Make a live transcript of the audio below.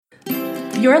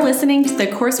You're listening to the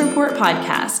Course Report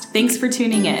podcast. Thanks for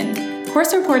tuning in.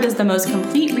 Course Report is the most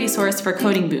complete resource for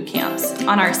coding bootcamps.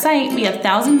 On our site, we have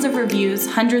thousands of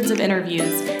reviews, hundreds of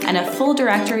interviews, and a full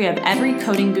directory of every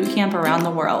coding bootcamp around the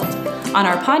world. On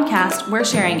our podcast, we're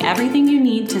sharing everything you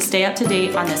need to stay up to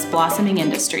date on this blossoming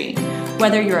industry.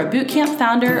 Whether you're a bootcamp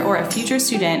founder or a future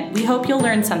student, we hope you'll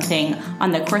learn something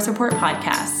on the Course Report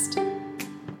podcast.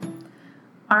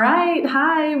 All right.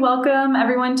 Hi. Welcome,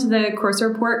 everyone, to the Course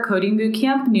Report Coding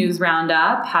Bootcamp News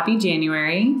Roundup. Happy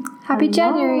January. Happy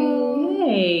January.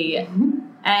 Yay.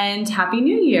 And Happy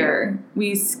New Year.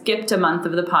 We skipped a month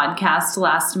of the podcast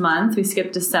last month. We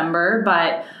skipped December,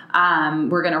 but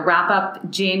we're going to wrap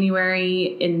up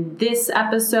January in this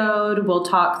episode. We'll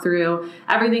talk through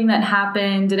everything that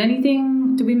happened.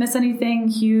 Did we miss anything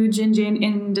huge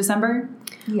in December?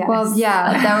 Yes. Well,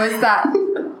 yeah, there was that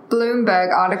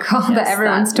Bloomberg article that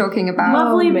everyone's talking about.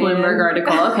 Lovely Bloomberg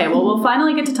article. Okay, well, we'll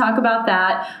finally get to talk about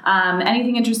that.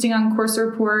 Anything interesting on Course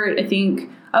Report? I think,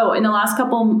 in the last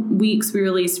couple weeks, we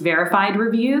released verified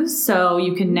reviews. So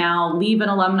you can now leave an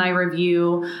alumni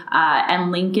review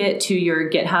and link it to your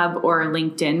GitHub or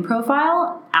LinkedIn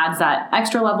profile. Adds that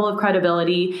extra level of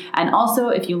credibility. And also,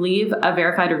 if you leave a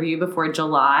verified review before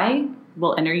July,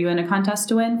 we'll enter you in a contest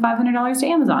to win $500 to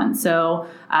Amazon. So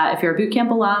if you're a bootcamp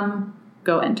alum,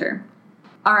 go enter.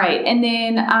 All right. And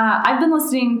then I've been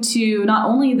listening to not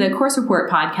only the Course Report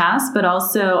podcast, but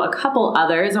also a couple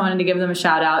others. I wanted to give them a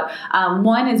shout out.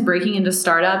 One is Breaking Into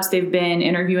Startups. They've been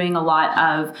interviewing a lot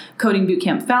of coding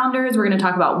bootcamp founders. We're going to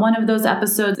talk about one of those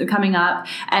episodes coming up.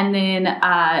 And then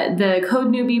the Code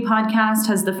Newbie podcast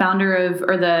has the founder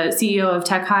or the CEO of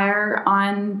TechHire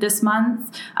on this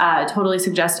month. Totally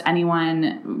suggest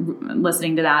anyone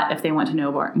listening to that if they want to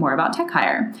know more about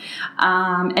TechHire.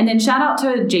 And then shout out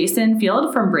to Jason Field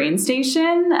from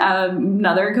BrainStation,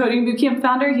 another coding bootcamp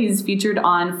founder. He's featured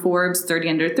on Forbes 30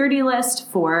 Under 30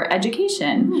 list for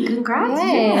education. Congrats.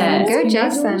 Yes. Go,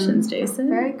 Congratulations, Jason.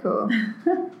 Very cool.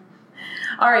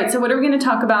 All right, so what are we going to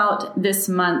talk about this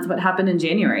month? What happened in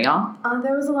January, y'all?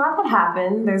 There was a lot that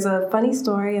happened. There's a funny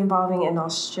story involving an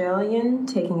Australian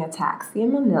taking a taxi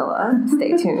in Manila.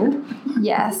 Stay tuned.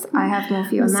 Yes, I have more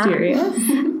for you on that. Mysterious.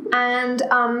 And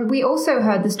we also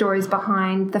heard the stories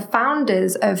behind the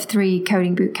founders of 3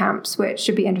 coding bootcamps, which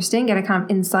should be interesting. Get a kind of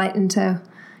insight into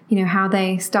how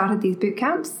they started these boot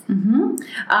camps. Mm-hmm.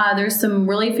 There's some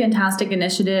really fantastic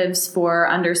initiatives for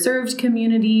underserved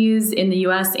communities in the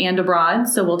U.S. and abroad,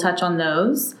 so we'll touch on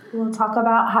those. We'll talk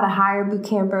about how to hire boot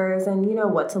campers and,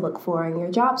 what to look for in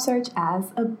your job search as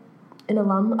an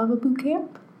alum of a boot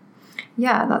camp.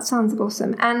 Yeah, that sounds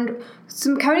awesome. And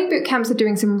some coding boot camps are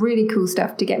doing some really cool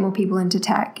stuff to get more people into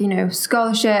tech,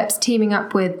 scholarships, teaming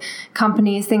up with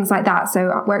companies, things like that.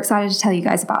 So we're excited to tell you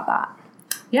guys about that.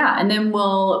 Yeah, and then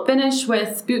we'll finish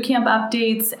with bootcamp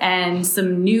updates and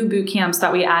some new bootcamps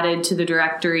that we added to the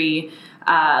directory.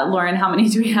 Lauren, how many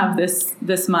do we have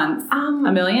this month?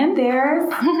 1 million?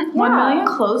 There's 1 million?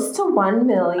 Close to 1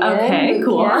 million. Okay,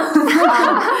 cool.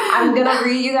 I'm going to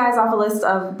read you guys off a list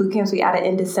of bootcamps we added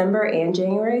in December and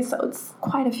January, so it's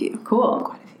quite a few. Cool.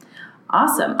 Quite a few.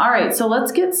 Awesome. All right, so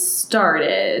let's get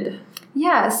started.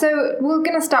 Yeah, so we're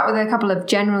going to start with a couple of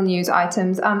general news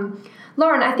items.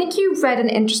 Lauren, I think you read an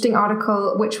interesting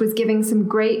article which was giving some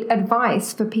great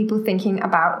advice for people thinking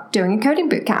about doing a coding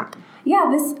bootcamp. Yeah,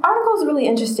 this article is really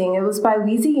interesting. It was by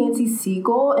Weezy Yancey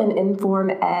Siegel and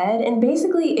Inform Ed, and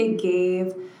basically it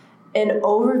gave an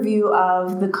overview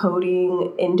of the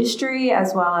coding industry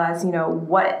as well as,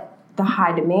 what the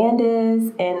high demand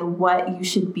is and what you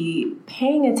should be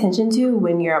paying attention to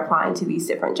when you're applying to these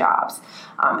different jobs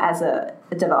as a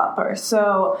developer.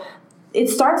 So it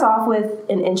starts off with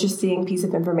an interesting piece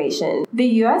of information. The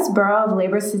U.S. Bureau of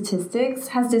Labor Statistics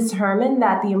has determined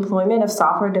that the employment of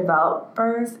software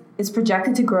developers is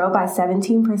projected to grow by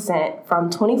 17% from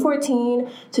 2014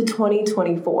 to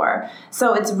 2024.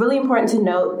 So it's really important to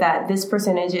note that this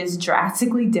percentage is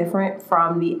drastically different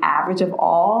from the average of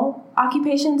all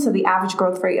occupations. So the average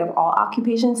growth rate of all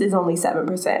occupations is only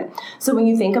 7%. So when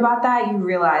you think about that, you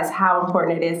realize how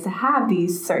important it is to have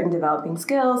these certain developing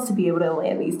skills to be able to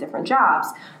land these different jobs.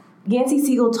 Yancey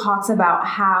Siegel talks about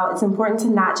how it's important to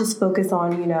not just focus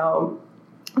on,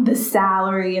 the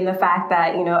salary and the fact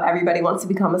that, everybody wants to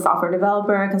become a software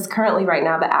developer, because currently right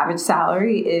now the average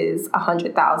salary is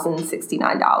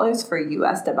 $100,069 for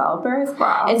U.S. developers.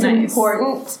 Wow, it's nice.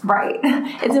 important, right?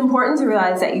 It's important to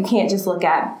realize that you can't just look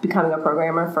at becoming a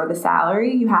programmer for the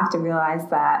salary. You have to realize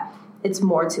that it's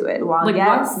more to it. While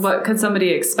what could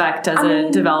somebody expect as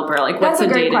a developer? Like, what's a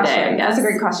day-to-day? That's a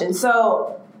great question.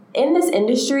 So in this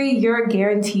industry, you're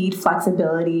guaranteed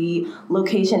flexibility,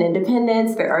 location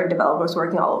independence. There are developers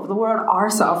working all over the world. Our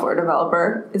software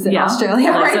developer is in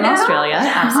Australia lives right in now. Australia,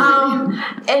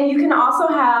 absolutely. And you can also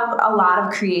have a lot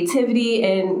of creativity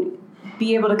and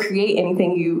be able to create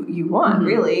anything you want,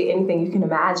 really, anything you can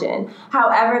imagine.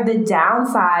 However, the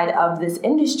downside of this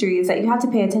industry is that you have to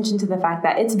pay attention to the fact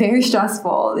that it's very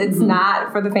stressful. It's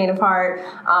not for the faint of heart.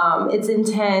 It's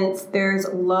intense. There's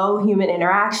low human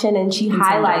interaction, and she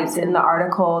highlights in the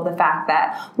article the fact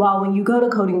that while when you go to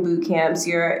coding boot camps,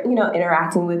 you're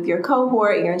interacting with your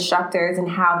cohort, your instructors, and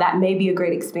how that may be a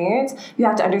great experience, you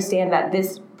have to understand that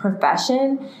this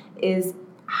profession is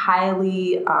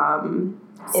highly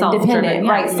independent,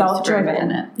 right?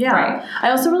 Self-driven. Yeah. Right. I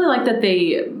also really like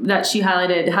that she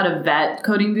highlighted how to vet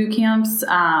coding boot camps.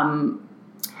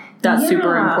 That's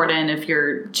super important if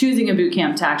you're choosing a boot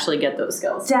camp to actually get those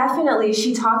skills. Definitely.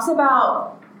 She talks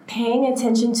about paying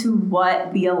attention to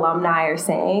what the alumni are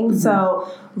saying. So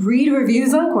read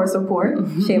reviews on Course Report,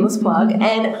 shameless plug,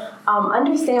 and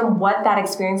understand what that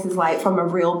experience is like from a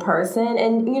real person.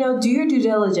 And, do your due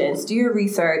diligence, do your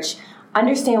research,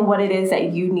 understand what it is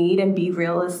that you need, and be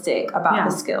realistic about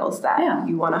the skills that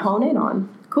you want to hone in on.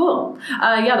 Cool.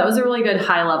 That was a really good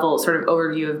high-level sort of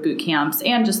overview of boot camps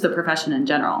and just the profession in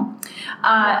general.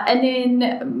 And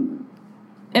then,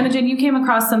 Imogen, you came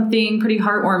across something pretty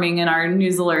heartwarming in our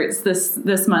news alerts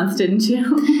this month, didn't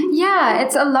you? Yeah,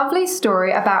 it's a lovely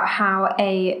story about how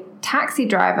a taxi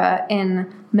driver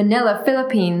in Manila,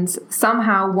 Philippines,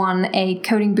 somehow won a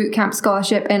coding bootcamp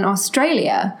scholarship in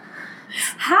Australia.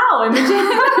 How, Imogen?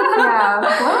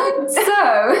 What?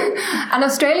 So, an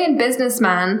Australian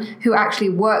businessman who actually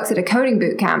works at a coding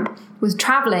bootcamp was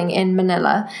traveling in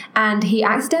Manila, and he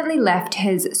accidentally left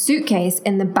his suitcase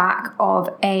in the back of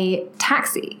a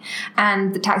taxi.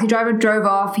 And the taxi driver drove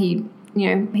off. He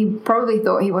probably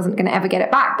thought he wasn't going to ever get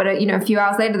it back. But, a few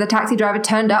hours later, the taxi driver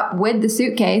turned up with the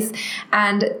suitcase.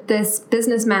 And this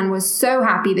businessman was so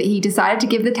happy that he decided to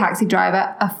give the taxi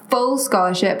driver a full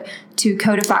scholarship to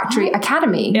Codifactory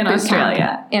Academy. In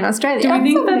Australia. In Australia. Do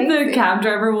we think that the cab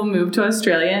driver will move to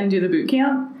Australia and do the boot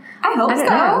camp? I hope so.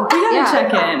 Know. We gotta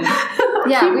check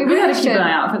in. Yeah, we really should keep an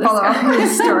eye out for this follow guy. up on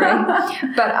this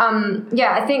story. But,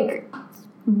 I think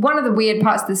one of the weird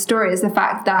parts of the story is the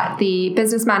fact that the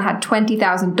businessman had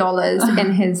 $20,000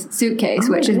 in his suitcase,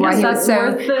 which is why he was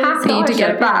so happy to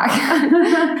get it back.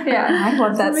 I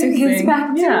want that suitcase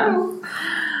back too. Yeah.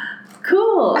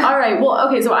 Cool. All right. Well,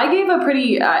 okay. So I gave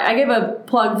a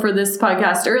plug for this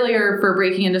podcast earlier for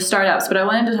breaking into startups, but I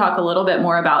wanted to talk a little bit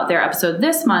more about their episode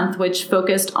this month, which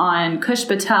focused on Kush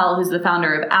Patel, who's the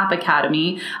founder of App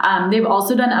Academy. They've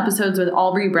also done episodes with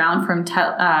Aubrey Brown from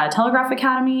Telegraph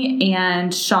Academy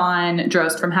and Sean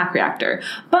Drost from Hack Reactor.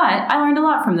 But I learned a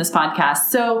lot from this podcast.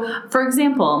 So, for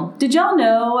example, did y'all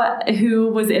know who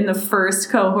was in the first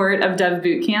cohort of Dev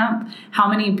Bootcamp? How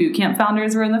many bootcamp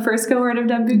founders were in the first cohort of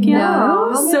Dev Bootcamp? No.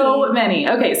 So many.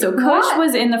 Okay, so Kush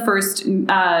was in the first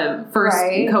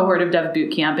cohort of Dev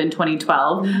Bootcamp in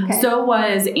 2012. Okay. So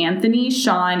was Anthony,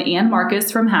 Sean, and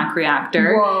Marcus from Hack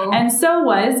Reactor. Whoa. And so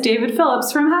was David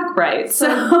Phillips from Hackbright. So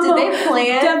did they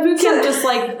plan? Dev Bootcamp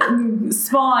just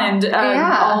spawned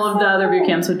all of the other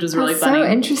bootcamps, which was really funny. So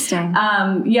interesting.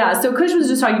 So Kush was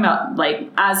just talking about,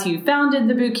 as he founded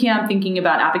the bootcamp, thinking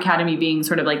about App Academy being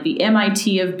sort of like the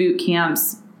MIT of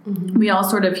bootcamps. We all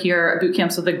sort of hear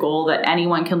bootcamps with a goal that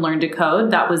anyone can learn to code.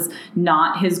 That was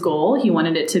not his goal. He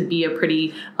wanted it to be a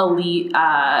pretty elite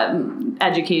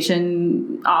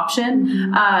education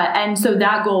option. And so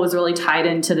that goal was really tied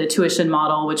into the tuition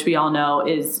model, which we all know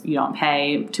is you don't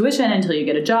pay tuition until you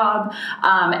get a job.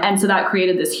 And so that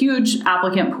created this huge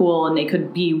applicant pool, and they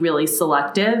could be really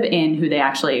selective in who they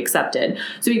actually accepted.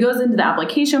 So he goes into the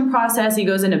application process. He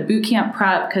goes into bootcamp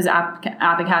prep because App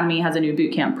Academy has a new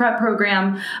bootcamp prep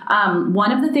program.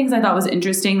 One of the things I thought was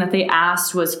interesting that they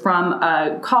asked was from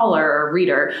a caller or a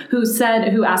reader who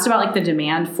asked about the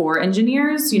demand for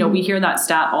engineers. We hear that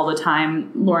stat all the time,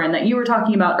 Lauren, that you were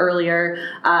talking about earlier,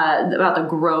 about the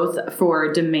growth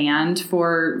for demand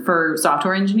for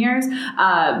software engineers.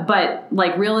 But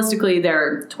realistically, there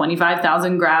are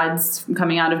 25,000 grads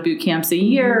coming out of boot camps a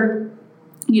year.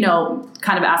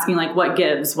 Kind of asking what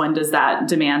gives? When does that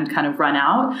demand kind of run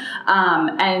out?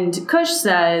 And Kush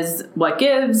says what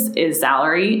gives is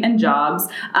salary and jobs.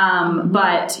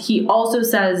 But he also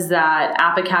says that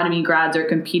App Academy grads are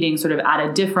competing sort of at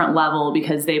a different level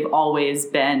because they've always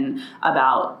been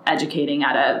about educating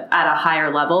at a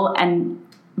higher level. And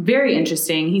very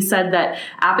interesting, he said that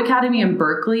App Academy in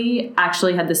Berkeley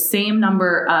actually had the same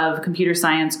number of computer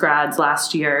science grads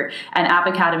last year, and App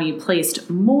Academy placed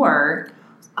more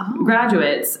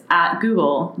graduates at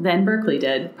Google than Berkeley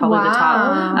did. Probably the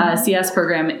top CS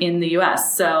program in the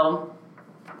U.S. So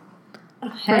go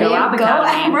App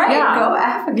Academy. Right, Yeah. go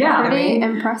App Academy. Yeah. Pretty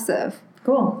impressive.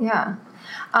 Cool. Yeah.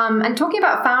 And talking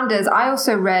about founders, I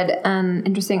also read an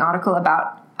interesting article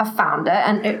about a founder,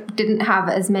 and it didn't have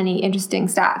as many interesting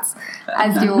stats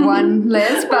as your one,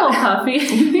 Liz, A little but puffy.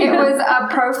 it was a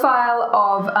profile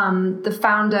of the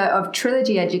founder of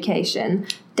Trilogy Education,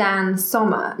 Dan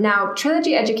Sommer. Now,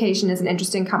 Trilogy Education is an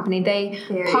interesting company. They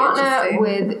partner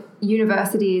with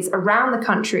universities around the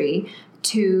country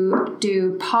to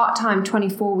do part-time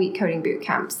 24-week coding boot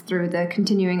camps through the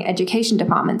continuing education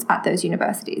departments at those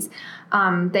universities.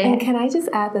 And can I just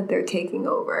add that they're taking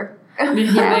over?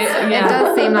 It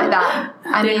does seem like that.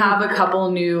 They have a couple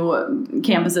new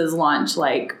campuses launch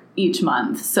like each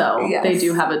month, so they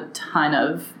do have a ton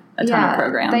of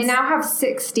programs. They now have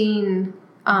 16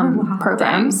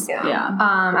 programs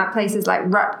at places like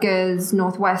Rutgers,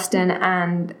 Northwestern,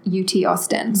 and UT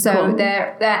Austin. So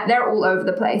they're all over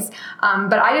the place.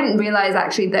 But I didn't realize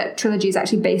actually that Trilogy is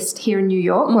actually based here in New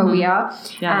York, where we are.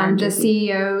 Yeah, and the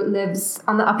CEO lives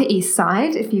on the Upper East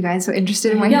Side. If you guys are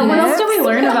interested in where he lives. What else did we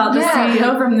learn about the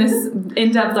CEO from this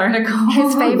in-depth article?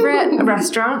 His favorite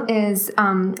restaurant is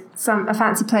a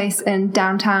fancy place in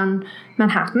downtown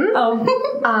Manhattan. Oh,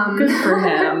 good for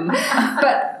him.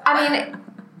 But I mean,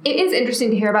 it is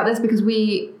interesting to hear about this because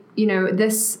we,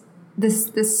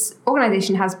 this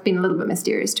organization has been a little bit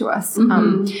mysterious to us.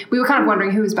 We were kind of wondering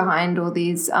who was behind all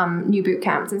these new boot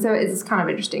camps, and so it is kind of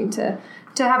interesting to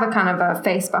have a kind of a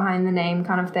face behind the name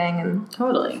kind of thing, and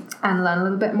and learn a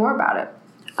little bit more about it.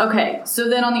 Okay, so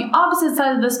then on the opposite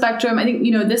side of the spectrum, I think,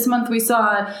 this month we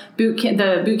saw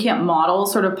the boot camp model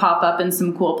sort of pop up in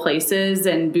some cool places,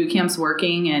 and boot camps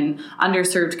working in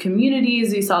underserved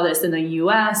communities. We saw this in the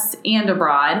U.S. and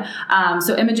abroad.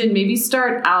 So Imogen, maybe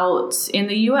start out in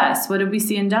the U.S. What did we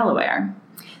see in Delaware?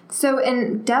 So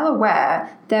in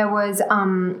Delaware, there was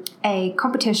a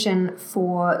competition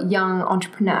for young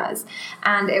entrepreneurs,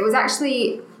 and it was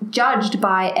actually judged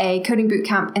by a coding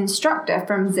bootcamp instructor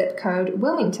from Zip Code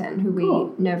Wilmington, who we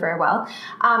know very well.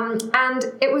 And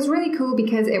it was really cool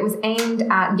because it was aimed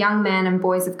at young men and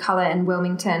boys of color in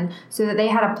Wilmington so that they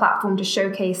had a platform to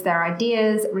showcase their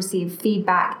ideas, receive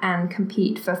feedback, and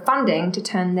compete for funding to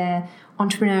turn their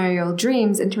entrepreneurial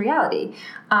dreams into reality.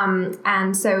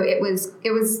 And so it was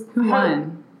Who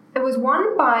won? It was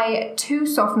won by two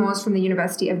sophomores from the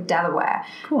University of Delaware.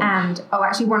 Cool. And,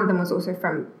 actually one of them was also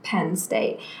from Penn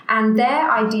State. And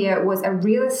their idea was a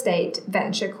real estate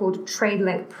venture called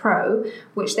TradeLink Pro,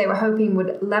 which they were hoping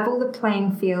would level the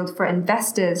playing field for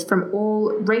investors from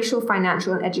all racial,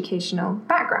 financial, and educational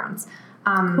backgrounds.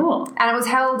 Cool. And it was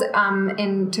held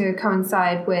to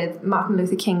coincide with Martin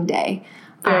Luther King Day.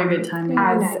 Very good timing.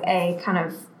 As a kind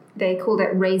of, they called it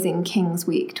Raising Kings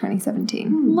Week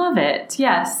 2017. Love it.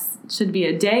 Yes. Should be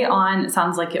a day on. It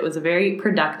sounds like it was a very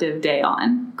productive day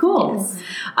on. Cool. Yes.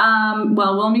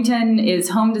 Well, Wilmington is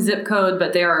home to Zip Code,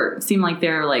 but seem like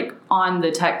they're like on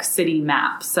the tech city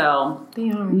map. So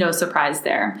no surprise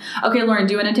there. Okay, Lauren,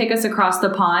 do you want to take us across the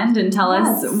pond and tell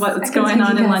us what's going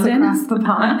on in London? Across the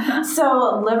pond.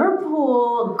 So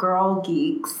Liverpool Girl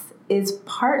Geeks is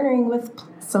partnering with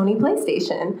Sony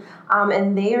PlayStation,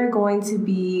 and they are going to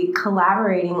be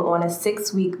collaborating on a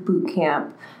 6-week boot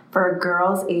camp for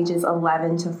girls ages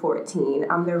 11 to 14.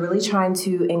 They're really trying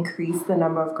to increase the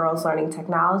number of girls learning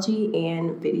technology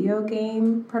and video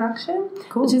game production,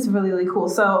 which is really, really cool.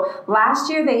 So last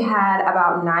year they had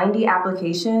about 90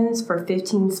 applications for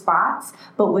 15 spots,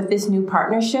 but with this new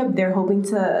partnership, they're hoping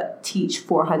to teach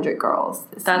 400 girls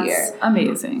this year. That's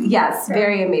amazing. Yes,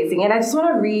 very amazing. And I just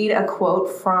want to read a quote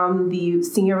from the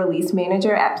senior release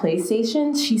manager at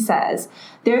PlayStation. She says,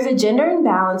 "There's a gender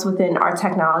imbalance within our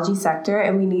technology sector,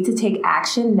 and we need to take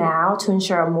action now to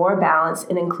ensure a more balanced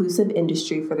and inclusive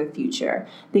industry for the future.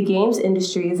 The games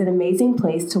industry is an amazing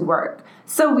place to work,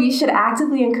 so we should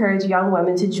actively encourage young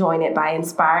women to join it by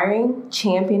inspiring,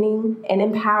 championing, and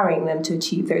empowering them to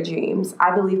achieve their dreams.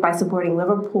 I believe by supporting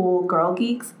Liverpool Girl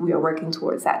Geeks, we are working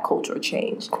towards that cultural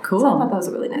change." Cool. So I thought that was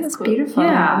a really nice quote. Beautiful.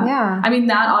 Yeah. I mean,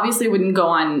 that obviously wouldn't go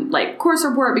on like Course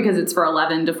Report because it's for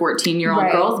 11 to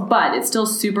 14-year-old girls, but it's still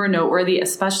super noteworthy,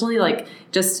 especially like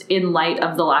just in light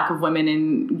of the lack of women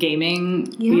in gaming.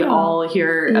 We all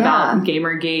hear about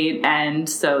Gamergate, and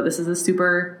so this is a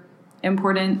super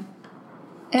important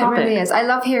topic. It really is. I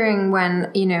love hearing when,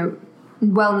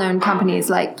 well-known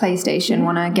companies like PlayStation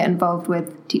want to get involved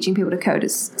with teaching people to code.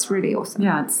 It's really awesome.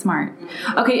 Yeah, it's smart.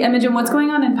 Okay, Imogen, what's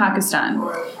going on in Pakistan?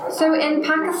 So in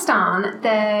Pakistan,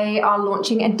 they are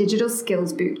launching a digital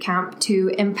skills bootcamp to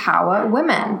empower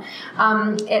women.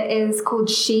 It is called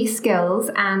She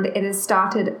Skills, and it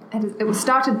was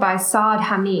started by Saad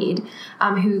Hamid,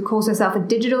 who calls herself a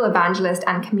digital evangelist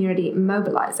and community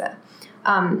mobilizer.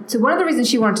 So one of the reasons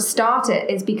she wanted to start it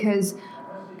is because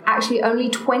actually only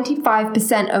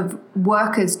 25% of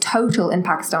workers total in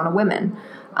Pakistan are women.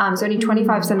 So only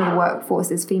 25% of the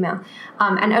workforce is female.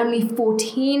 And only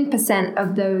 14%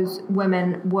 of those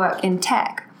women work in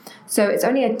tech. So it's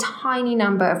only a tiny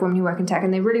number of women who work in tech,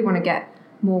 and they really want to get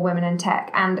more women in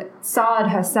tech. And Saad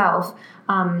herself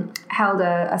held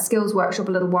a skills workshop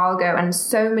a little while ago, and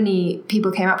so many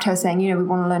people came up to her saying, we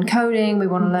want to learn coding, we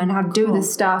want to learn how to do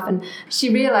this stuff. And she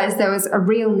realized there was a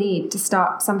real need to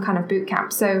start some kind of boot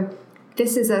camp. So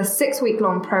this is a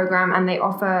 6-week-long program, and they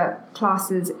offer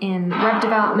classes in web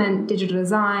development, digital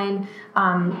design,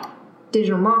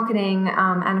 digital marketing,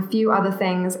 and a few other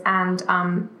things. And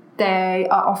they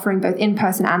are offering both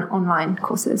in-person and online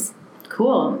courses.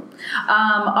 Cool.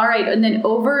 All right. And then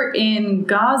over in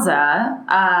Gaza,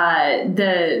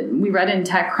 we read in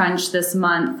TechCrunch this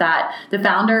month that the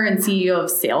founder and CEO of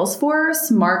Salesforce,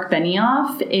 Mark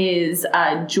Benioff, is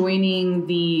joining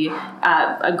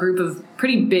a group of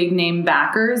pretty big name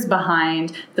backers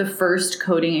behind the first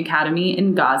coding academy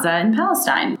in Gaza and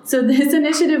Palestine. So this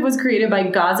initiative was created by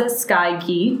Gaza Sky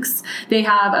Geeks. They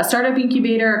have a startup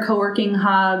incubator, a co-working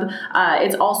hub.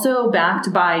 It's also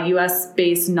backed by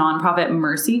US-based nonprofit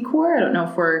Mercy Corps. I don't know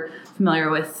if we're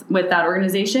familiar with that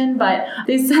organization, but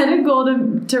they set a goal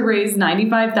to raise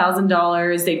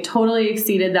 $95,000. They totally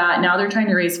exceeded that. Now they're trying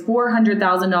to raise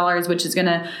 $400,000, which is going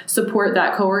to support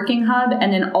that co-working hub,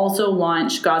 and then also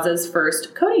launch Gaza's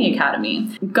first coding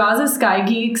academy. Gaza Sky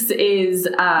Geeks is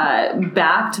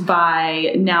backed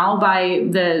by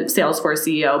the Salesforce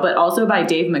CEO, but also by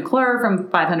Dave McClure from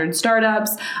 500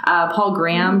 Startups, Paul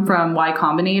Graham from Y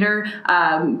Combinator,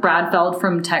 Brad Feld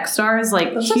from Techstars,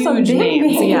 like those huge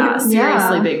names. Yeah,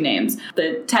 seriously big names.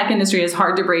 The tech industry is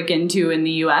hard to break into in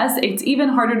the US. It's even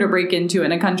harder to break into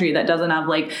in a country that doesn't have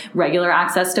like regular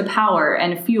access to power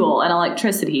and fuel and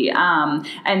electricity.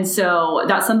 And so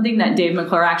that's something that Dave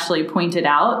McClure actually pointed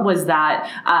out, was that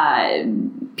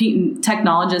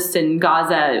technologists in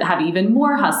Gaza have even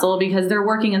more hustle because they're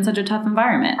working in such a tough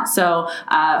environment. So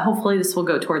hopefully this will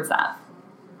go towards that.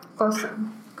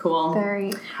 Awesome. Cool.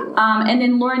 Very cool. And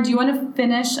then Lauren, do you want to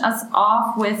finish us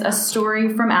off with a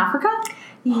story from Africa?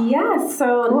 Yes.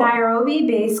 So cool.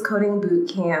 Nairobi-based coding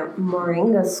bootcamp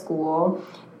Moringa School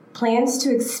plans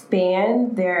to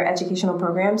expand their educational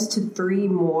programs to 3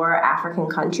 more African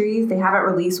countries. They haven't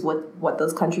released what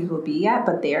those countries will be yet,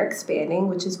 but they're expanding,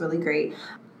 which is really great.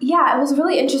 Yeah, it was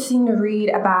really interesting to read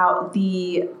about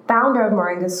the founder of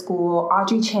Moringa School,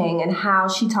 Audrey Chang, and how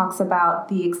she talks about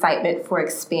the excitement for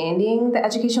expanding the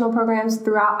educational programs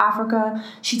throughout Africa.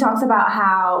 She talks about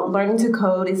how learning to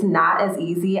code is not as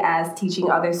easy as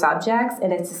teaching other subjects,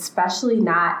 and it's especially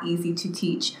not easy to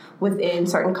teach within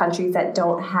certain countries that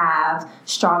don't have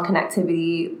strong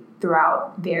connectivity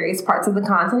throughout various parts of the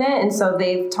continent. And so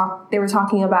they were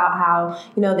talking about how,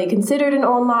 they considered an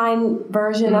online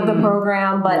version of the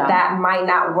program, but that might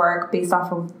not work based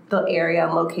off of the area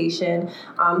and location.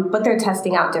 But they're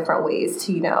testing out different ways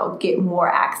to, get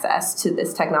more access to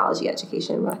this technology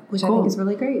education, which cool. I think is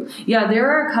really great. Yeah, there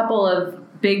are a couple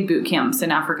of big boot camps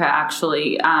in Africa,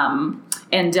 actually.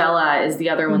 Andela is the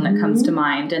other one that comes to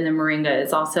mind. And then Moringa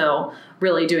is also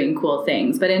really doing cool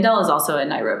things. But Andela is also in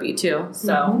Nairobi too.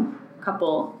 So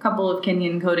couple of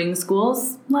Kenyan coding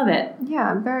schools. Love it.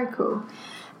 Yeah, very cool.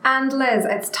 And Liz,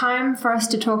 it's time for us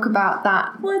to talk about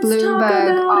that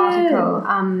Bloomberg article.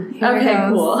 Okay,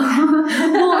 cool.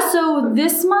 Well, so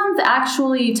this month,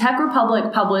 actually, Tech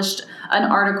Republic published an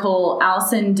article.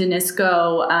 Alison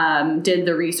Denisco did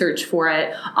the research for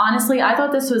it. Honestly, I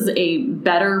thought this was a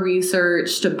better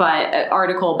researched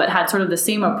article, but had sort of the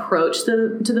same approach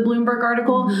to the Bloomberg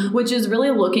article, which is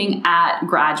really looking at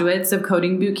graduates of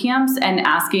coding boot camps and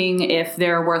asking if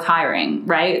they're worth hiring,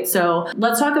 right? So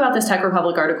let's talk about this Tech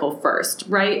Republic article first,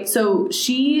 right? So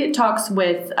she talks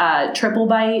with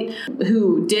TripleByte,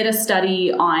 who did a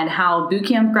study on how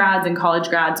bootcamp grads and college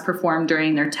grads performed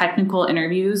during their technical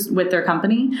interviews with their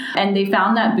company. And they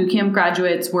found that bootcamp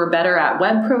graduates were better at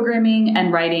web programming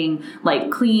and writing like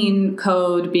clean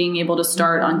code, being able to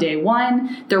start on day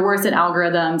one. They're worse at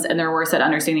algorithms, and they're worse at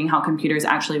understanding how computers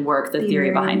actually work, the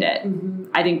theory behind it.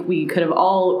 I think we could have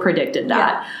all predicted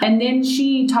that. Yeah. And then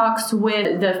she talks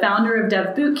with the founder of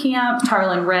Dev Bootcamp,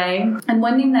 Tarlin Ray. And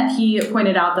one thing that he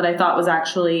pointed out that I thought was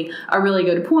actually a really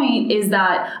good point is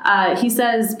that he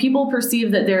says people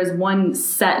perceive that there's one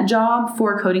set job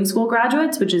for coding school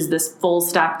graduates, which is this full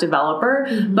stack developer.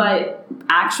 Mm-hmm. But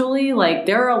actually, like,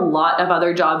 there are a lot of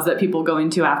other jobs that people go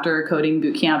into after coding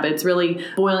bootcamp. It's really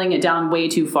boiling it down way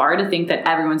too far to think that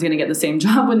everyone's going to get the same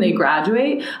job when they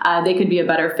graduate. They could be a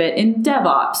better fit in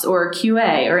DevOps or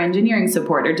QA or engineering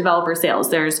support or developer sales.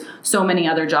 There's so many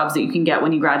other jobs that you can get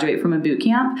when you graduate from a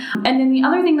bootcamp. And then the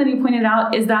other thing that he pointed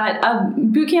out is that a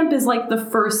bootcamp is like the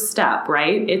first step,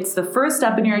 right? It's the first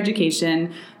step in your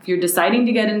education. If you're deciding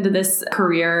to get into this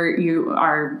career, you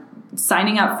are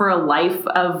signing up for a life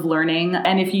of learning.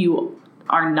 And if you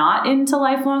are not into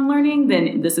lifelong learning,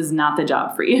 then this is not the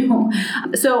job for you.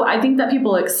 So I think that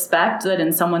people expect that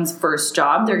in someone's first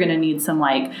job, they're going to need some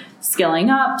like skilling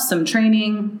up, some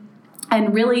training.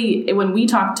 And really, when we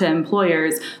talk to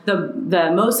employers,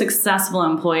 the most successful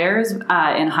employers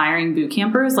in hiring boot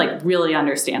campers like really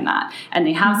understand that. And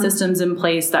they have systems in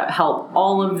place that help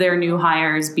all of their new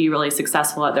hires be really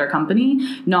successful at their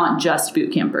company, not just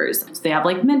boot campers. So they have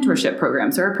like mentorship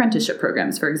programs or apprenticeship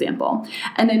programs, for example.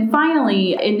 And then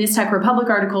finally, in this Tech Republic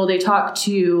article, they talked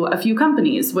to a few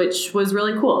companies, which was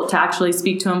really cool to actually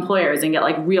speak to employers and get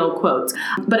like real quotes.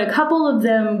 But a couple of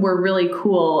them were really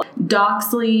cool.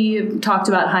 Doxley talked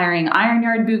about hiring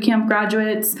IronYard bootcamp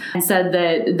graduates and said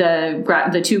that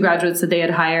the two graduates that they had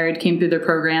hired came through their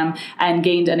program and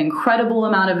gained an incredible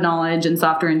amount of knowledge in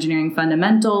software engineering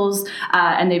fundamentals,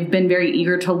 and they've been very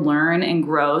eager to learn and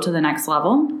grow to the next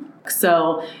level.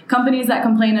 So companies that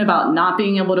complain about not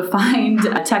being able to find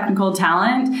technical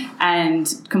talent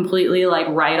and completely like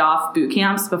write off boot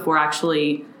camps before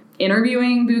actually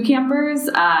interviewing boot campers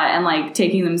and like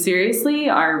taking them seriously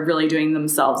are really doing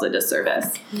themselves a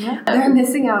disservice. Yeah. They're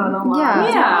missing out on a lot.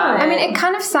 Yeah. I mean, it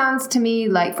kind of sounds to me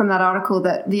like from that article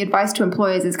that the advice to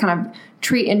employers is kind of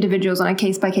treat individuals on a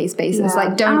case-by-case basis. Yeah.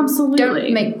 Like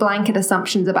don't make blanket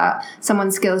assumptions about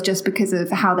someone's skills just because of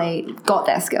how they got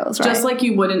their skills, right? Just like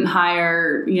you wouldn't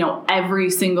hire, every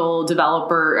single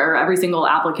developer or every single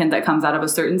applicant that comes out of a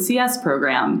certain CS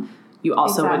program. You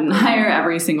also wouldn't hire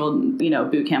every single,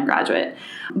 bootcamp graduate.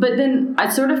 But then I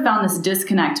sort of found this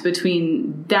disconnect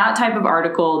between that type of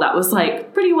article that was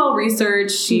like pretty well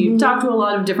researched. She talked to a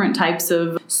lot of different types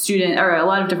of a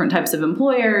lot of different types of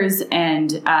employers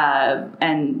and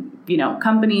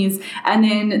companies. And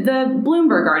then the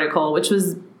Bloomberg article, which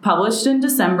was published in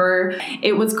December.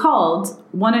 It was called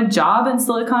 "Want a Job in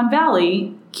Silicon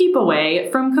Valley? Keep Away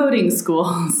from Coding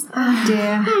Schools." Oh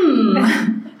dear.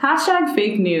 Hashtag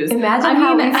fake news. Imagine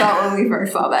how we felt when we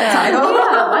first saw that title.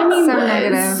 Yeah, so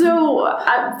negative.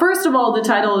 So, first of all, the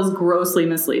title is grossly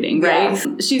misleading, right?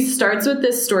 Yes. She starts with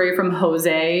this story from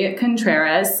Jose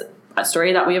Contreras, a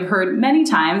story that we have heard many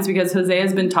times because Jose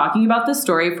has been talking about this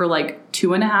story for like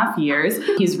 2.5 years.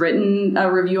 He's written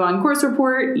a review on Course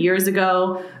Report years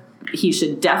ago. He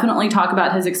should definitely talk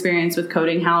about his experience with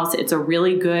Coding House. It's a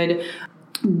really good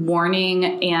warning,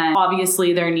 and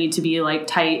obviously there need to be like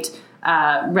tight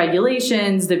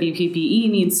regulations. The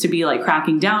BPPE needs to be like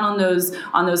cracking down on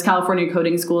those California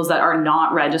coding schools that are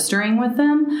not registering with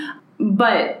them.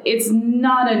 But it's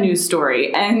not a new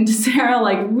story, and Sarah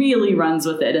like really runs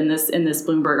with it in this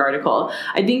Bloomberg article.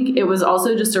 I think it was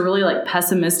also just a really like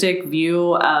pessimistic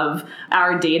view of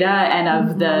our data and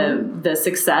of the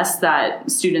success that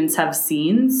students have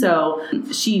seen. So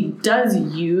she does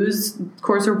use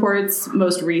Course Report's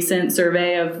most recent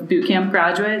survey of bootcamp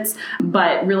graduates,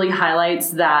 but really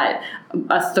highlights that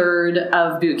a third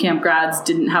of bootcamp grads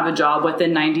didn't have a job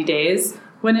within 90 days,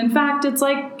 when in fact it's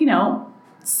like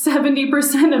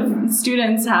 70% of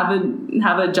students have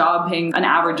a job paying an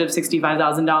average of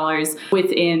 $65,000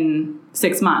 within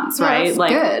 6 months, right? That's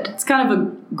like good. It's kind of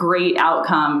a great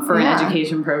outcome for an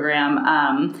education program.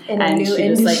 And she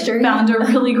just like found a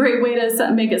really great way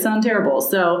to make it sound terrible.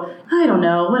 So I don't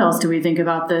know. What else do we think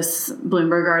about this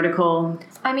Bloomberg article?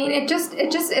 I mean, it just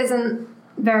isn't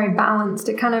very balanced.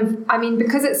 It kind of,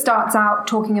 because it starts out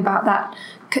talking about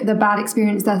the bad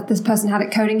experience that this person had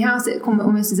at Coding House, it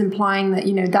almost is implying that,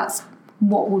 that's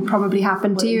what would probably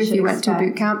happen to you if you went to a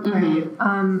boot camp.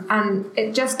 Mm-hmm. And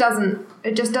it just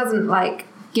doesn't like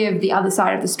give the other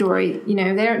side of the story. They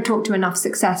don't talk to enough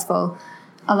successful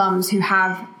alums who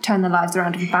have turned their lives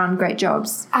around and found great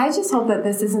jobs. I just hope that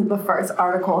this isn't the first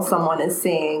article someone is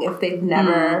seeing if they've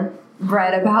never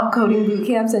read about coding boot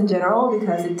camps in general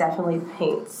because it definitely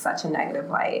paints such a negative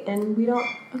light, and we don't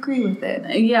agree with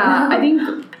it. Yeah, I think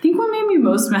what made me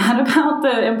most mad about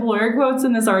the employer quotes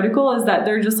in this article is that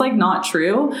they're just like not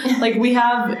true. Like we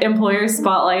have employer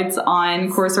spotlights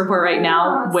on Course Report right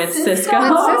now with Cisco. With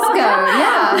Cisco,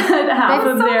 yeah. Half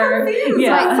of their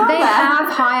confused. Like they have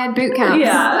hired boot camps.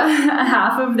 Yeah,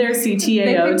 half of their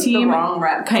CTAO team the wrong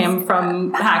rep. came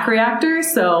from Hack Reactor,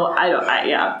 so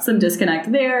some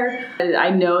disconnect there. I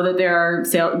know that there are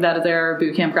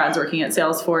bootcamp grads working at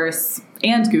Salesforce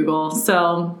and Google,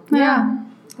 so Yeah,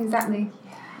 exactly.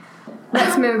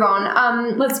 Let's move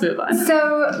on. Let's move on.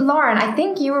 So, Lauren, I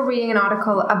think you were reading an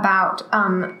article about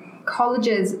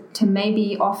colleges to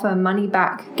maybe offer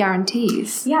money-back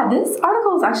guarantees. Yeah, this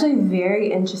article is actually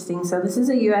very interesting. So this is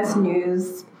a U.S.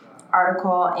 News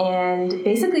article, and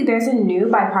basically there's a new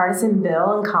bipartisan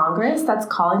bill in Congress that's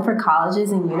calling for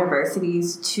colleges and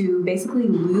universities to basically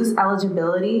lose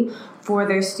eligibility for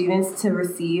their students to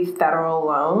receive federal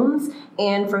loans,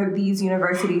 and for these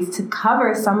universities to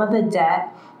cover some of the debt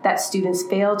that students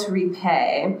fail to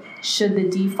repay should the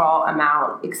default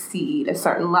amount exceed a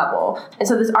certain level. And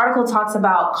so this article talks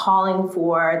about calling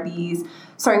for these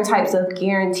certain types of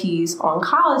guarantees on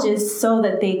colleges so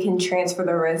that they can transfer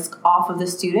the risk off of the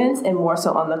students and more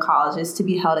so on the colleges to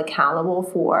be held accountable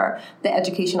for the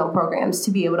educational programs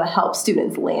to be able to help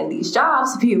students land these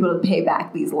jobs, to be able to pay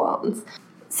back these loans.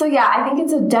 So yeah, I think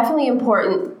it's definitely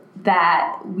important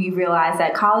that we realize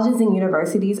that colleges and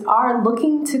universities are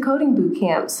looking to coding boot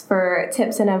camps for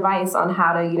tips and advice on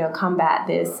how to, combat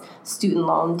this student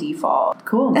loan default.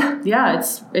 Cool. Yeah,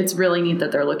 it's really neat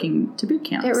that they're looking to boot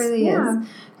camps. It really is.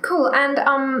 Cool.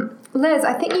 And Liz,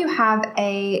 I think you have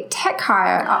a tech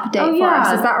hire update for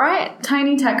us. Is that right?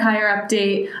 Tiny tech hire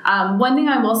update. One thing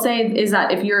I will say is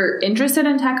that if you're interested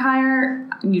in tech hire,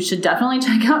 you should definitely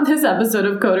check out this episode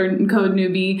of Code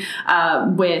Newbie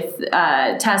with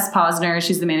Tess Posner.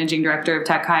 She's the managing director of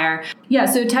Tech Hire. Yeah,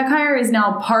 so Tech Hire is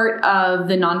now part of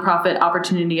the nonprofit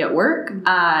Opportunity at Work,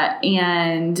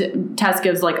 and Tess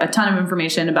gives like a ton of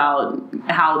information about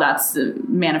how that's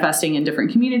manifesting in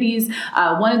different communities.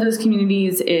 One of those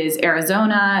communities is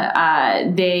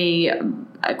Arizona. They,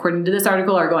 according to this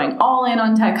article, are going all in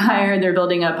on Tech Hire. They're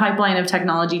building a pipeline of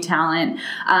technology talent.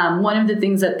 One of the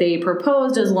things that they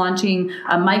proposed is launching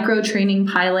a micro training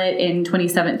pilot in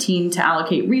 2017 to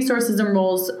allocate resources and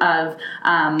roles of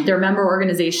their member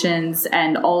organizations,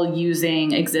 and all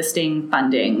using existing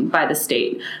funding by the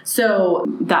state. So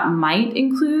that might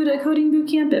include a coding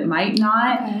bootcamp. It might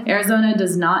not. Okay. Arizona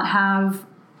does not have...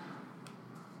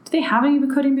 Do they have any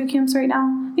coding boot camps right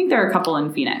now? I think there are a couple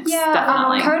in Phoenix. Yeah,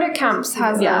 definitely. Coder Camps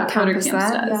has a campus Coder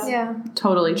Camps there. does. Yeah.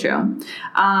 Totally true.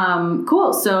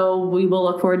 Cool. So we will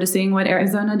look forward to seeing what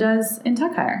Arizona does in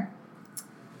Tech Hire.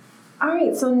 All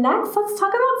right, so next, let's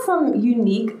talk about some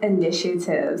unique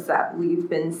initiatives that we've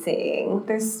been seeing.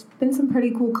 There's been some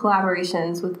pretty cool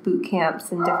collaborations with boot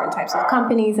camps and different types of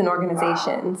companies and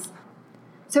organizations.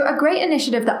 So a great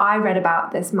initiative that I read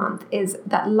about this month is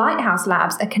that Lighthouse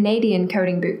Labs, a Canadian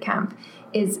coding boot camp,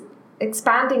 is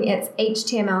expanding its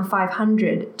HTML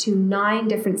 500 to 9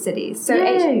 different cities. So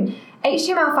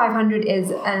HTML 500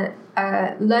 is a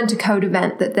Learn to Code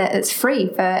event that's free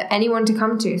for anyone to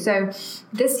come to. So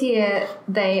this year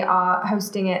they are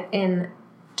hosting it in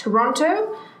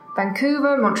Toronto,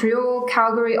 Vancouver, Montreal,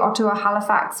 Calgary, Ottawa,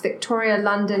 Halifax, Victoria,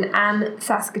 London, and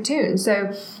Saskatoon.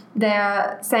 So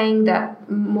they're saying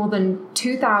that more than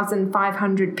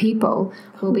 2,500 people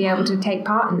will be able to take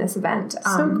part in this event.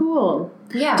 So cool.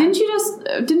 Yeah.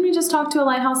 Didn't we just talk to a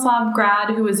Lighthouse Lab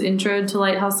grad who was introed to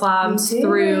Lighthouse Labs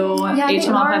through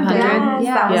HTML 500?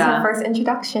 Yes, that was her first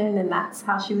introduction, and that's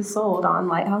how she was sold on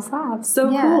Lighthouse Labs. So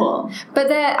cool.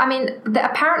 But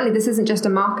apparently this isn't just a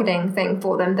marketing thing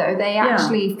for them, though. They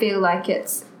actually feel like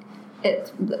there's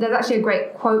actually a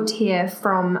great quote here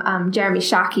from Jeremy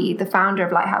Shaki, the founder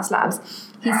of Lighthouse Labs.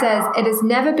 He says, "It has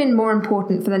never been more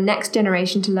important for the next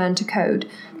generation to learn to code.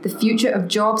 The future of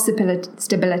job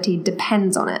stability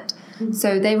depends on it." Mm-hmm.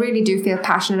 So they really do feel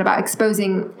passionate about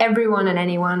exposing everyone and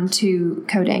anyone to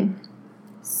coding.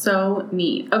 So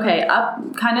neat. Okay,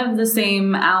 up kind of the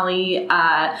same alley.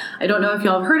 I don't know if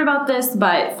y'all have heard about this,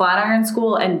 but Flatiron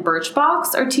School and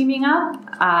Birchbox are teaming up.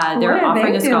 They're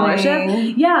offering a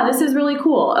scholarship. Yeah, this is really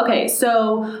cool. Okay,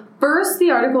 so first, the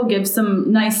article gives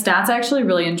some nice stats. I actually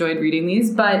really enjoyed reading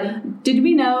these, but did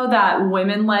we know that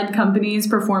women-led companies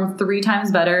perform 3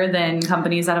 times better than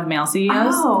companies that have male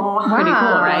CEOs? Oh, wow. Pretty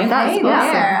cool, right? That's awesome.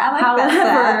 I like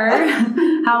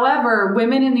that. However,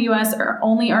 women in the U.S.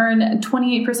 only earn 28%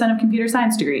 28% of computer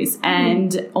science degrees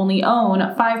and only own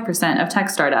 5% of tech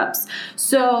startups.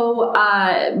 So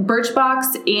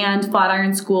Birchbox and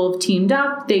Flatiron School have teamed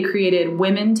up. They created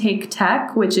Women Take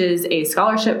Tech, which is a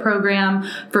scholarship program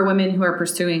for women who are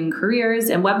pursuing careers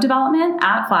in web development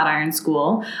at Flatiron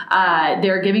School.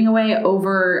 They're giving away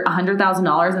over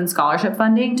 $100,000 in scholarship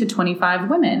funding to 25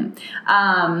 women.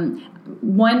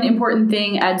 One important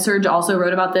thing, EdSurge also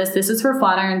wrote about this. This is for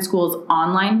Flatiron School's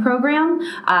online program,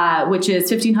 which is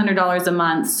 $1,500 a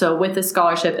month. So with the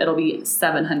scholarship, it'll be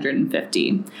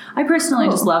 $750. I personally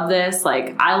just love this.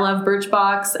 Like, I love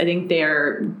Birchbox. I think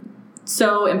they're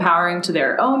so empowering to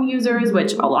their own users,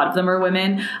 which a lot of them are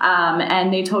women,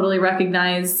 and they totally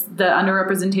recognize the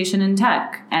underrepresentation in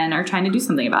tech and are trying to do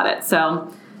something about it.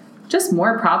 So just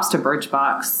more props to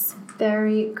Birchbox.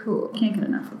 Very cool. Can't get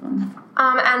enough of them.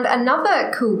 And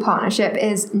another cool partnership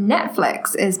is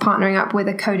Netflix is partnering up with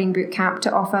a coding bootcamp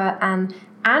to offer an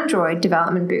Android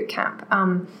development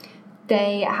bootcamp.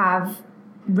 They have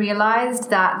realized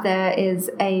that there is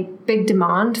a big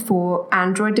demand for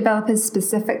Android developers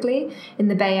specifically in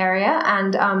the Bay Area,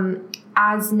 and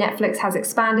as Netflix has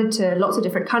expanded to lots of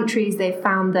different countries, they've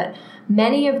found that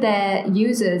many of their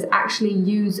users actually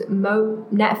use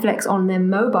Netflix on their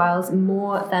mobiles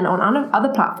more than on other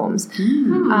platforms,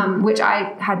 which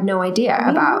I had no idea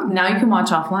about. Now you can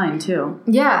watch offline too.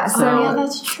 Yeah, so yeah,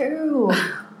 that's true.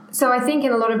 So I think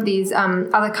in a lot of these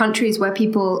other countries where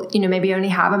people, maybe only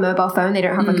have a mobile phone, they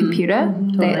don't have a computer,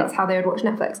 that's how they would watch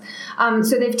Netflix.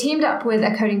 So they've teamed up with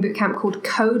a coding bootcamp called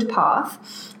CodePath,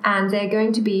 and they're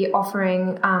going to be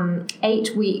offering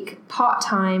 8-week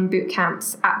part-time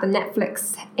bootcamps at the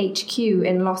Netflix HQ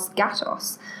in Los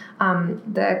Gatos.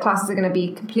 The classes are going to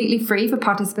be completely free for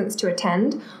participants to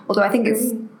attend, although I think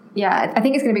it's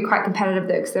going to be quite competitive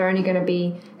though, because they're only going to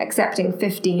be accepting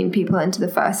 15 people into the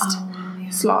first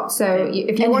slot. So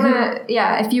if you want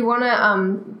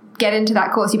to get into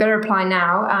that course, you better apply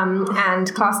now.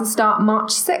 And classes start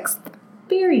March 6th.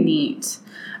 Very neat.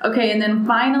 Okay, and then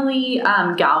finally,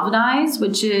 Galvanize,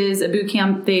 which is a boot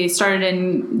camp. They started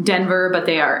in Denver, but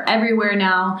they are everywhere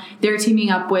now. They're teaming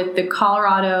up with the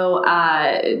Colorado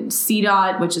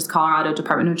CDOT, which is Colorado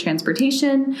Department of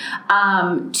Transportation,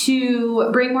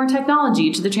 to bring more technology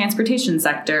to the transportation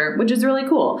sector, which is really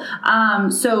cool.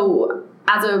 So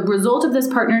as a result of this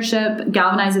partnership,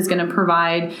 Galvanize is going to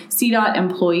provide CDOT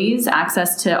employees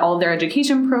access to all of their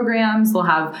education programs. They'll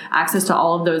have access to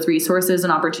all of those resources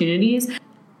and opportunities.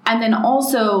 And then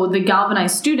also the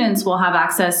Galvanize students will have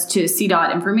access to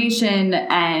CDOT information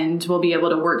and will be able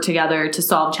to work together to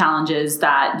solve challenges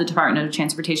that the Department of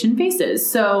Transportation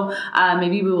faces. So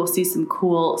maybe we will see some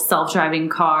cool self-driving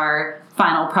car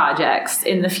final projects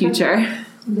in the future.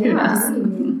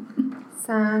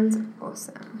 Sounds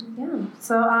awesome. Yeah.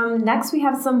 So next we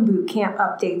have some boot camp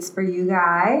updates for you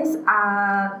guys.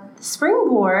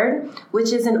 Springboard,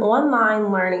 which is an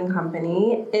online learning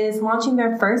company, is launching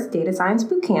their first data science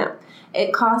boot camp.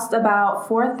 It costs about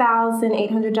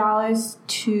 $4,800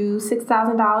 to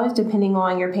 $6,000 depending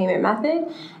on your payment method.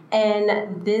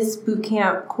 And this boot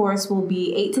camp course will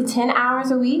be 8 to 10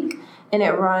 hours a week, and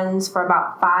it runs for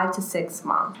about 5 to 6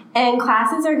 months. And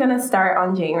classes are going to start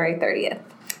on January 30th.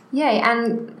 Yay,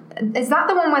 and is that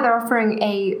the one where they're offering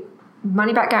a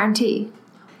money-back guarantee?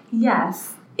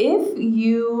 Yes. If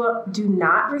you do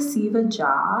not receive a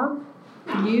job,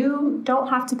 you don't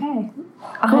have to pay.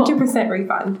 100%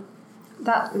 refund.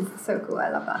 That is so cool. I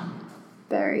love that.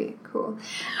 Very cool.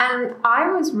 And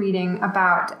I was reading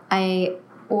about a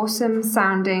awesome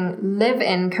sounding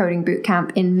live-in coding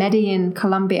bootcamp in Medellin,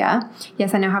 Colombia.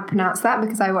 Yes, I know how to pronounce that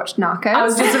because I watched Narcos. I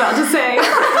was just about to say.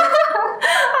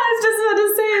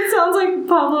 It sounds like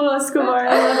Pablo Escobar.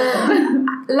 I love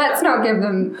it. Let's not give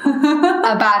them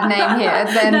a bad name here.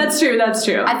 Then That's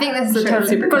true. I think this is a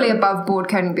totally fully above board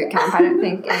coding bootcamp. I don't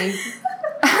think any.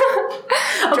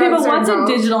 Okay, but what's a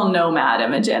digital nomad,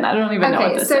 Imogen? I don't even know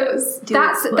what this is.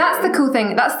 That's the cool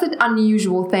thing. That's the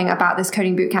unusual thing about this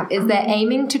coding bootcamp is they're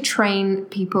aiming to train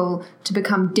people to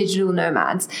become digital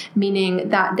nomads, meaning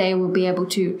that they will be able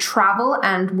to travel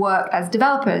and work as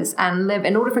developers and live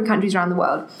in all different countries around the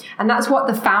world. And that's what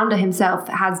the founder himself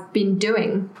has been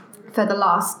doing for the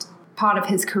last part of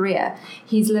his career.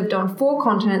 He's lived on 4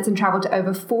 continents and traveled to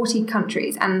over 40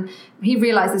 countries. And he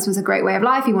realized this was a great way of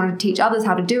life. He wanted to teach others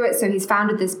how to do it. So he's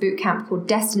founded this boot camp called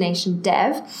Destination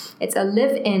Dev. It's a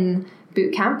live-in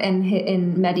boot camp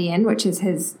in Medellin, which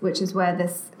is where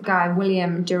this guy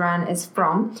William Duran is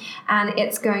from, and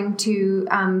it's going to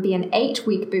be an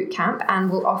 8-week boot camp and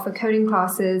will offer coding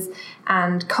classes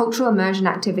and cultural immersion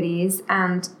activities,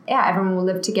 and everyone will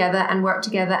live together and work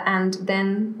together and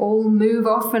then all move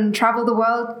off and travel the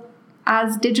world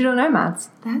as digital nomads.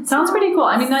 That Sounds pretty cool.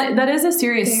 I mean, that is a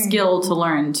serious skill to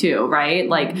learn too, right?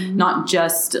 Like not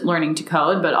just learning to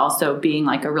code, but also being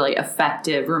like a really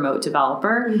effective remote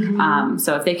developer.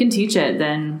 So if they can teach it,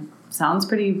 then sounds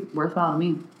pretty worthwhile to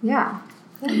me. Yeah.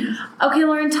 Okay,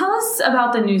 Lauren, tell us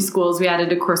about the new schools we added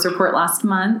to Course Report last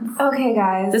month. Okay,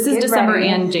 guys. This is get December ready.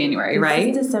 and January,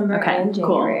 right? This is December and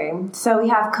cool. January. So we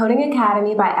have Coding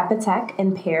Academy by Epitech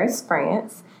in Paris,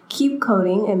 France. Keep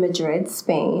Coding in Madrid,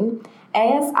 Spain.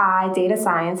 ASI Data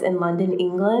Science in London,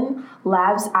 England.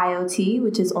 Labs IoT,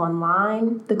 which is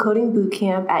online. The Coding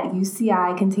Bootcamp at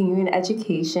UCI Continuing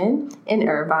Education in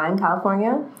Irvine,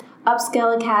 California.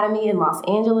 Upscale Academy in Los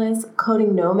Angeles,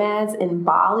 Coding Nomads in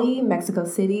Bali, Mexico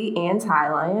City, and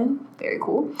Thailand. Very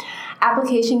cool.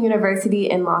 Application University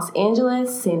in Los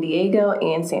Angeles, San Diego,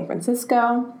 and San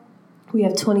Francisco. We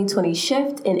have 2020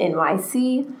 Shift in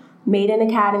NYC, Maiden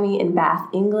Academy in Bath,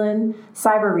 England,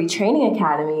 Cyber Retraining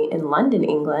Academy in London,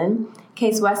 England,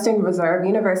 Case Western Reserve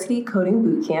University Coding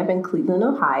Bootcamp in Cleveland,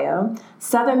 Ohio,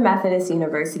 Southern Methodist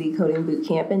University Coding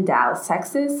Bootcamp in Dallas,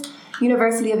 Texas,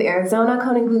 University of Arizona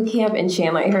Coding Bootcamp in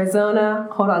Chandler, Arizona.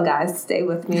 Hold on, guys. Stay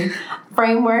with me.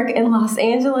 Framework in Los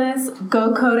Angeles.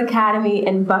 Go Code Academy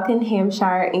in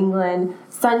Buckinghamshire, England.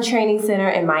 Sun Training Center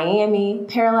in Miami.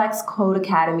 Parallax Code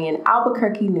Academy in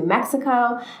Albuquerque, New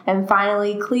Mexico. And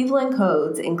finally, Cleveland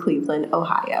Codes in Cleveland,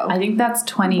 Ohio. I think that's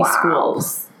 20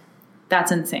 schools.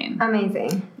 That's insane.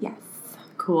 Amazing. Yes.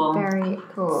 Cool. Very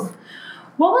cool.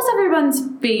 What was everyone's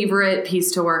favorite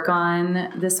piece to work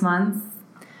on this month?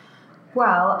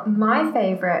 Well, my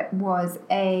favorite was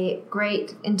a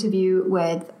great interview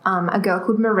with a girl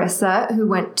called Marissa who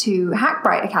went to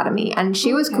Hackbright Academy. And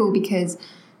she was cool because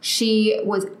she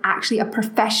was actually a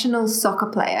professional soccer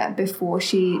player before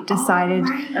she decided.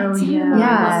 Oh, yeah.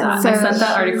 Yeah. So I sent that she's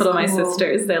article to my cool.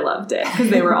 sisters. They loved it because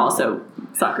they were also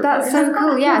soccer That's players. so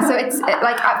cool. Yeah. So it's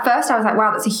like at first I was like,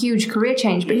 wow, that's a huge career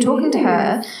change. But talking to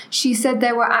her, she said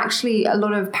there were actually a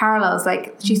lot of parallels.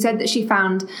 Like she said that she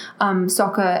found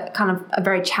soccer kind of a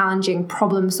very challenging,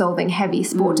 problem-solving, heavy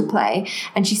sport to play.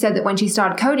 And she said that when she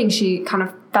started coding, she kind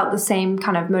of felt the same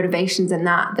kind of motivations in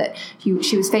that she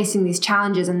was facing these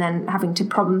challenges and then having to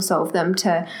problem solve them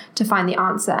to find the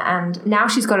answer. And now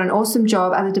she's got an awesome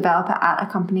job as a developer at a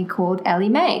company called Ellie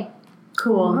Mae.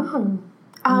 Cool. Wow.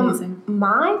 Amazing.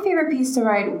 My favorite piece to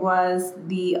write was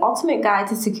the Ultimate Guide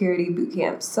to Security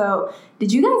Bootcamp. So,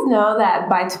 did you guys know that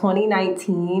by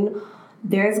 2019,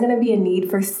 there's going to be a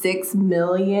need for 6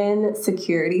 million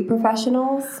security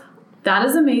professionals? That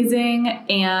is amazing.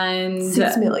 And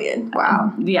 6 million.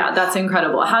 Wow. yeah, that's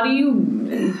incredible. How do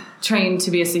you train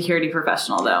to be a security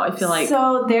professional, though? I feel like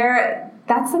So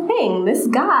that's the thing. This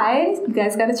guide, you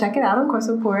guys got to check it out on Course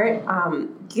Report,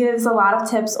 gives a lot of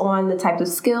tips on the types of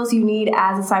skills you need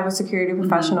as a cybersecurity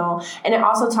professional. And it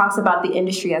also talks about the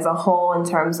industry as a whole in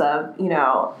terms of,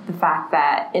 the fact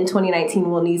that in 2019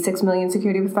 we'll need 6 million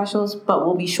security professionals, but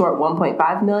we'll be short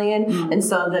 1.5 million. And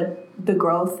so the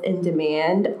growth and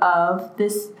demand of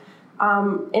this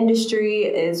industry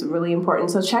is really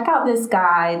important. So check out this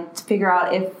guide to figure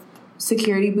out if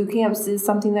security bootcamps is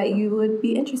something that you would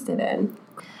be interested in.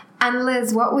 And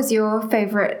Liz, what was your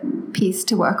favorite piece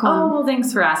to work Oh, on? well,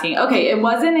 thanks for asking. Okay, it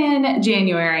wasn't in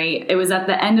January. It was at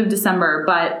the end of December,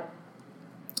 but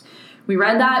we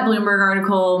read that Bloomberg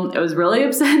article. It was really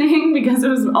upsetting because it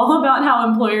was all about how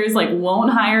employers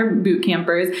won't hire boot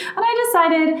campers. And I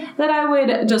decided that I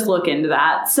would just look into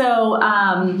that. So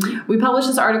we published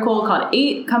this article called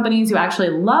 8 Companies Who Actually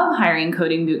Love Hiring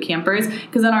Coding Boot Campers,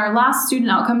 because in our last student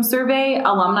outcome survey,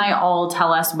 alumni all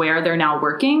tell us where they're now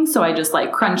working. So I just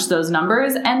crunched those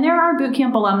numbers, and there are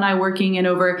bootcamp alumni working in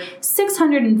over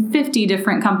 650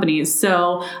 different companies.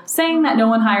 So saying that no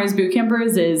one hires boot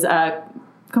campers is a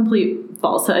complete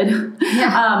falsehood.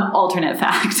 Alternate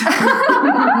fact.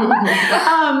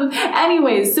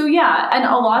 Anyways, so yeah, and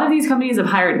a lot of these companies have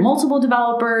hired multiple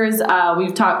developers.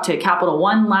 We've talked to Capital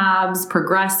One Labs,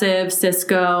 Progressive,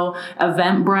 Cisco,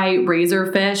 Eventbrite,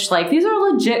 Razorfish. These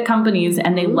are legit companies,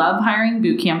 and they love hiring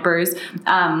boot campers.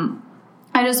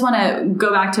 I just want to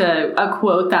go back to a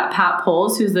quote that Pat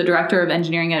Poles, who's the director of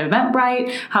engineering at Eventbrite,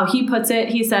 how he puts it.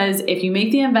 He says, if you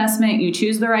make the investment, you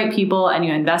choose the right people, and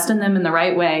you invest in them in the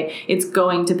right way, it's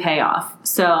going to pay off.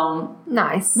 So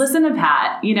Nice. listen to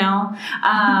Pat,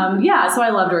 Yeah, so I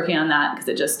loved working on that because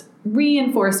it just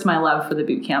reinforced my love for the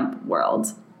bootcamp world.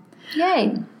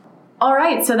 Yay. All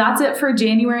right, so that's it for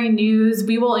January news.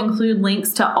 We will include links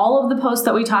to all of the posts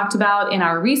that we talked about in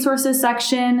our resources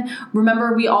section.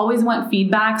 Remember, we always want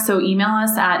feedback, so email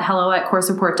us at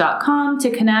hello@coursereport.com to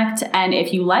connect. And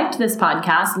if you liked this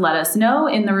podcast, let us know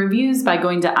in the reviews by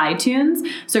going to iTunes,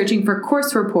 searching for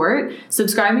Course Report,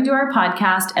 subscribing to our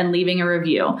podcast, and leaving a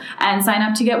review. And sign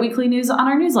up to get weekly news on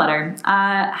our newsletter.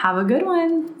 Have a good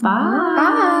one. Bye.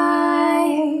 Bye.